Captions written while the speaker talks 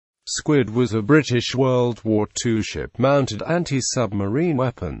Squid was a British World War II ship-mounted anti-submarine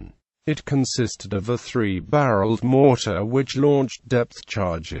weapon. It consisted of a 3-barreled mortar which launched depth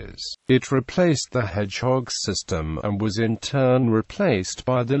charges. It replaced the Hedgehog system and was in turn replaced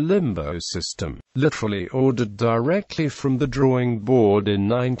by the Limbo system, literally ordered directly from the drawing board in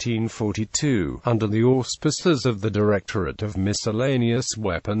 1942, under the auspices of the Directorate of Miscellaneous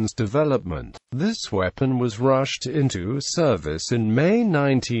Weapons Development. This weapon was rushed into service in May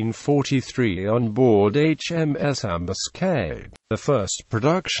 1943 on board HMS Ambuscade. The first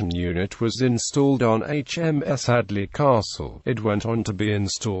production unit was installed on HMS Hadley Castle. It went on to be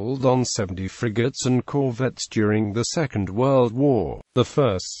installed on 70 frigates and corvettes during the Second World War. The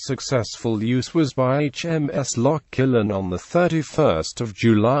first successful use was by HMS Lochgillen on the 31st of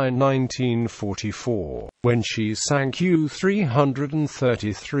July 1944, when she sank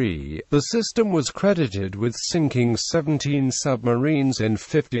U-333. The system was credited with sinking 17 submarines in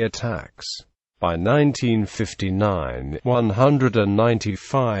 50 attacks. By 1959,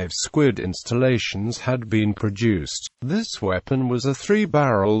 195 Squid installations had been produced. This weapon was a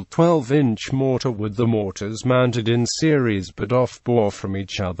 3-barreled 12-inch mortar with the mortars mounted in series but off-bore from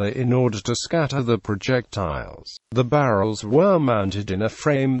each other in order to scatter the projectiles. The barrels were mounted in a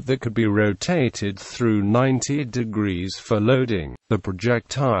frame that could be rotated through 90 degrees for loading. The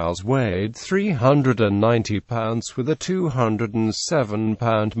projectiles weighed 390 pounds with a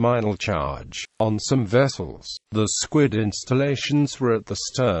 207-pound minal charge. On some vessels, the Squid installations were at the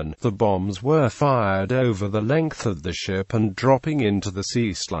stern. The bombs were fired over the length of the ship and dropping into the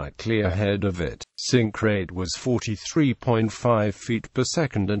sea slightly ahead of it. Sink rate was 43.5 feet per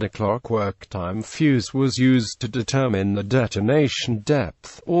second and a clockwork time fuse was used to determine the detonation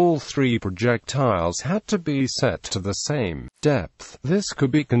depth. All 3 projectiles had to be set to the same depth. This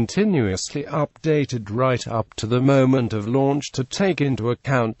could be continuously updated right up to the moment of launch to take into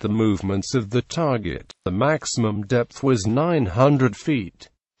account the movements of the target. The maximum depth was 900 feet.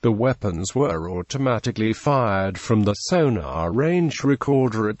 The weapons were automatically fired from the sonar range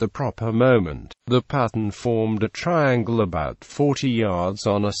recorder at the proper moment. The pattern formed a triangle about 40 yards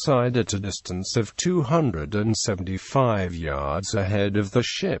on a side at a distance of 275 yards ahead of the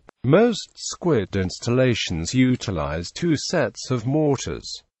ship. Most Squid installations utilized 2 sets of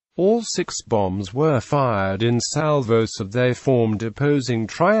mortars. All 6 bombs were fired in salvos so they formed opposing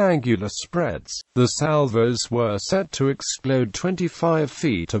triangular spreads. The salvos were set to explode 25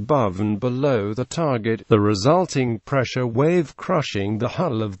 feet above and below the target, the resulting pressure wave crushing the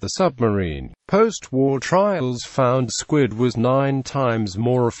hull of the submarine. Post-war trials found Squid was 9 times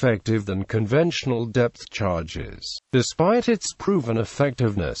more effective than conventional depth charges. Despite its proven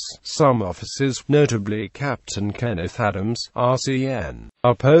effectiveness, some officers, notably Captain Kenneth Adams, RCN,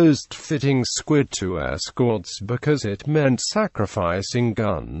 opposed fitting Squid to escorts because it meant sacrificing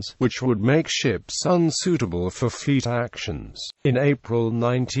guns, which would make ships unsuitable for fleet actions. In April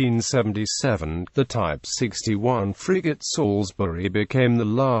 1977, the Type 61 frigate Salisbury became the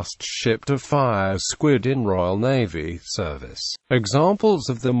last ship to fire Squid in Royal Navy service. Examples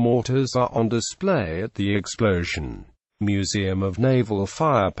of the mortars are on display at the Explosion Museum of Naval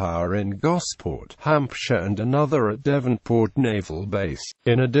Firepower in Gosport, Hampshire and another at Devonport Naval Base.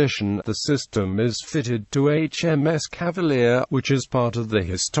 In addition, the system is fitted to HMS Cavalier, which is part of the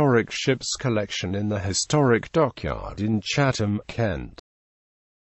Historic Ships Collection in the Historic Dockyard in Chatham, Kent.